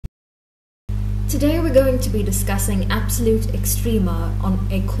Today we're going to be discussing absolute extrema on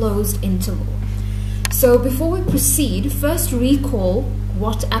a closed interval. So before we proceed, first recall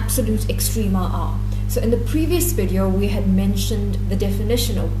what absolute extrema are. So in the previous video we had mentioned the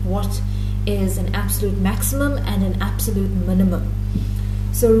definition of what is an absolute maximum and an absolute minimum.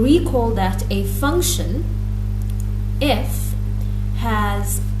 So recall that a function f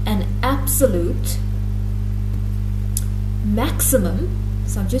has an absolute maximum.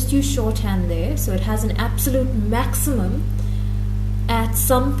 So I've just used shorthand there. So it has an absolute maximum at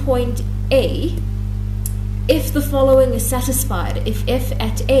some point a if the following is satisfied. If f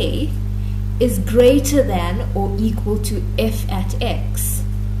at a is greater than or equal to f at x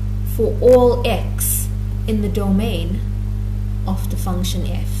for all x in the domain of the function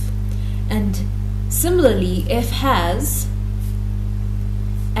f. And similarly, f has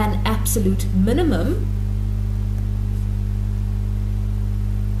an absolute minimum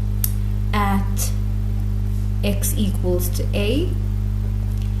at x equals to a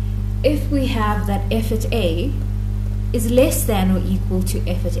if we have that f at a is less than or equal to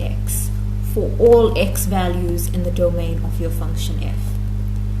f at x for all x values in the domain of your function f.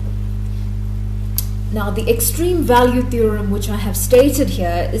 Now the extreme value theorem, which I have stated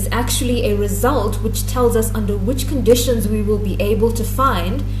here, is actually a result which tells us under which conditions we will be able to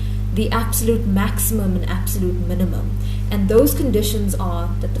find the absolute maximum and absolute minimum. And those conditions are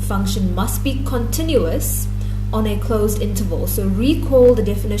that the function must be continuous on a closed interval. So recall the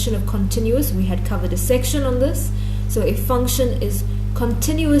definition of continuous. We had covered a section on this. So a function is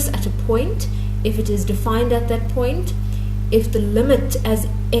continuous at a point if it is defined at that point, if the limit as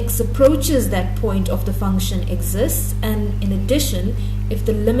x approaches that point of the function exists, and in addition, if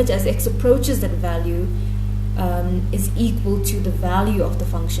the limit as x approaches that value is equal to the value of the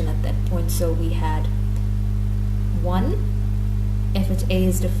function at that point. So we had 1, f at a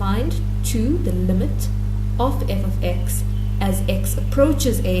is defined, 2, the limit of f of x as x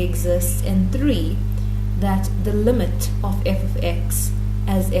approaches a exists, and 3, that the limit of f of x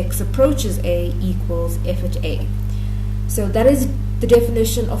as x approaches a equals f at a. So that is the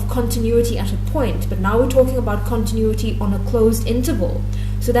definition of continuity at a point, but now we're talking about continuity on a closed interval.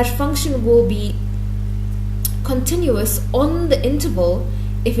 So that function will be continuous on the interval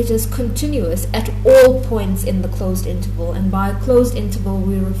if it is continuous at all points in the closed interval. And by a closed interval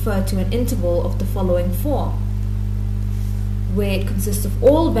we refer to an interval of the following form, where it consists of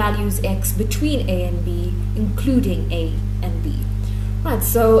all values x between a and b, including a and b. Right,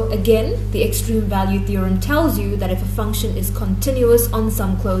 so again, the extreme value theorem tells you that if a function is continuous on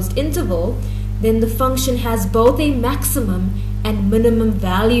some closed interval, then the function has both a maximum and minimum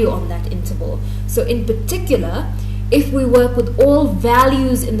value on that interval. So in particular, if we work with all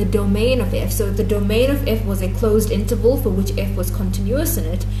values in the domain of f, so if the domain of f was a closed interval for which f was continuous in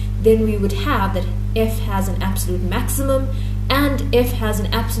it, then we would have that f has an absolute maximum and f has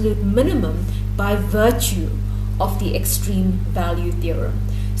an absolute minimum by virtue of the extreme value theorem.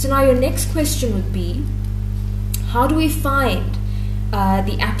 So now your next question would be, how do we find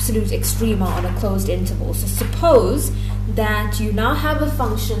the absolute extrema on a closed interval? So suppose that you now have a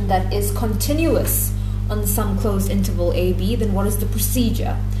function that is continuous on some closed interval a, b, then what is the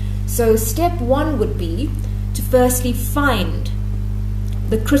procedure? So step 1 would be to firstly find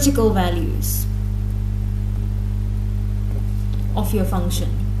the critical values of your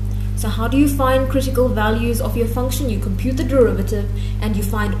function. So how do you find critical values of your function? You compute the derivative and you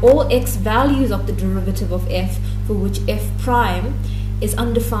find all x values of the derivative of f for which f prime is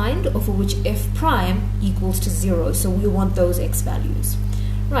undefined or for which f prime equals to 0. So we want those x values.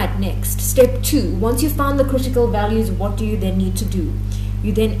 Right, next, step 2. Once you found the critical values, what do you then need to do?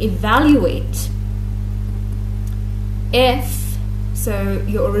 You then evaluate f, so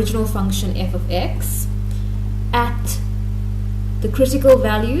your original function f of x, at the critical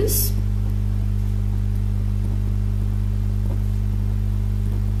values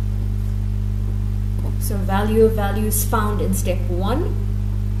so value of values found in step 1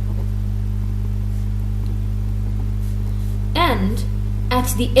 and at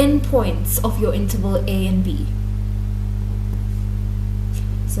the endpoints of your interval a and b.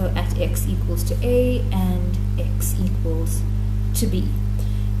 So at x equals to a and x equals to b.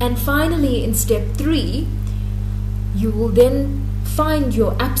 And finally in step 3 you will then find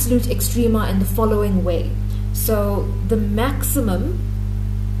your absolute extrema in the following way. So the maximum,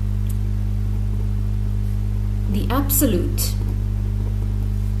 the absolute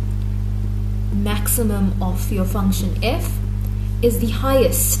maximum of your function f is the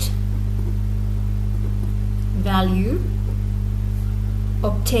highest value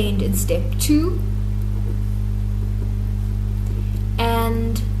obtained in step 2,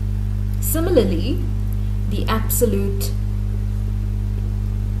 and similarly, the absolute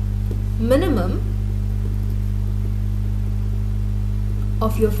minimum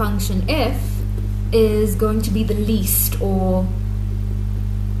of your function f is going to be the least or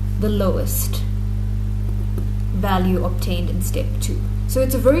the lowest value obtained in step 2. So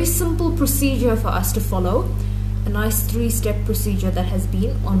it's a very simple procedure for us to follow, a nice 3-step procedure that has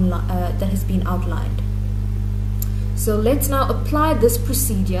been outlined. So let's now apply this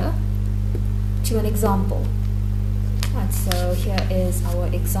procedure to an example. Right, so here is our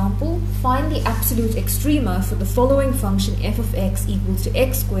example. Find the absolute extrema for the following function f of x equals to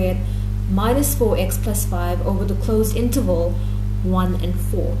x squared minus 4x plus 5 over the closed interval 1 and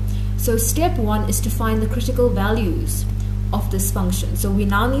 4. So step 1 is to find the critical values of this function. So we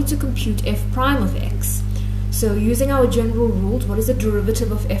now need to compute f prime of x. So using our general rules, what is the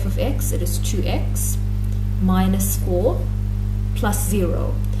derivative of f of x? It is 2x minus 4 plus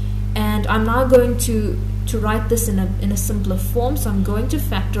 0. And I'm now going to write this in a simpler form. So I'm going to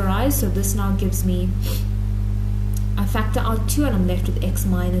factorize. So this now gives me, I factor out 2 and I'm left with x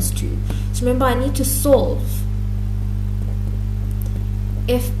minus 2. So remember, I need to solve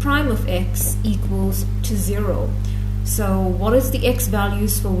f prime of x equals to 0. So what is the x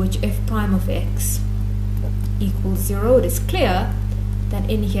values for which f prime of x equals 0? It is clear that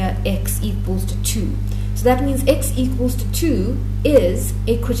in here x equals to 2. So that means x equals to 2 is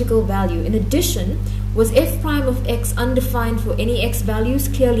a critical value. In addition, was f prime of x undefined for any x values?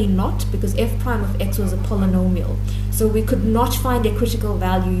 Clearly not, because f prime of x was a polynomial. So we could not find a critical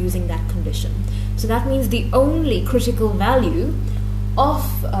value using that condition. So that means the only critical value of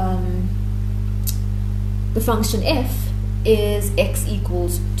the function f is x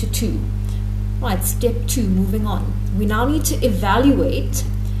equals to 2. Right, step 2, moving on. We now need to evaluate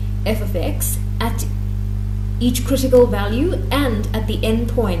f of x at each critical value and at the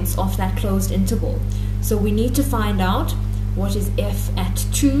endpoints of that closed interval. So we need to find out what is f at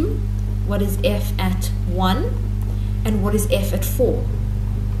 2, what is f at 1, and what is f at 4.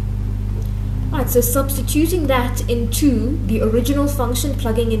 Right, so substituting that into the original function,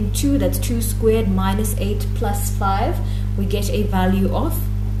 plugging in 2, that's 2 squared minus 8 plus 5, we get a value of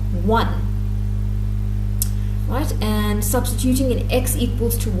 1. Right, and substituting in x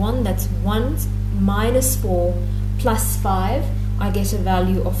equals to 1, that's 1 minus 4 plus 5, I get a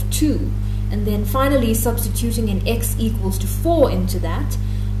value of 2. And then finally substituting in x equals to 4 into that,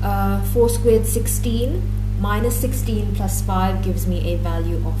 4 squared 16 minus 16 plus 5 gives me a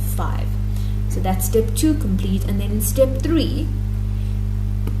value of 5. So that's step 2 complete. And then in step 3,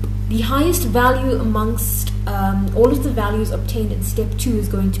 the highest value amongst all of the values obtained in step 2 is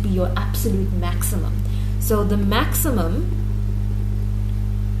going to be your absolute maximum. So the maximum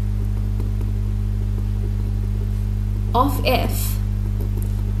of f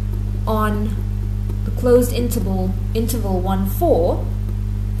on the closed interval 1, 4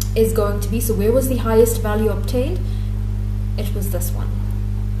 is going to be, so where was the highest value obtained? It was this one.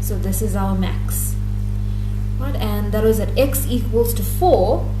 So this is our max. Right, and that was at x equals to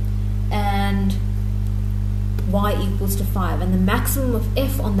 4 and y equals to 5. And the maximum of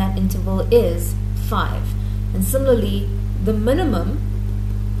f on that interval is 5. And similarly, the minimum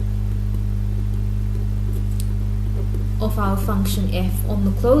of our function f on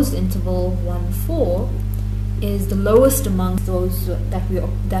the closed interval 1, 4 is the lowest amongst those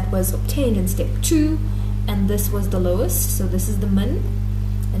that was obtained in step 2, and this was the lowest, so this is the min,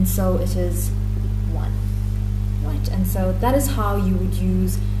 and so it is 1. Right, and so that is how you would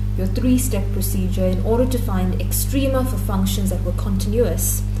use your 3-step procedure in order to find extrema for functions that were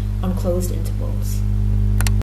continuous on closed intervals.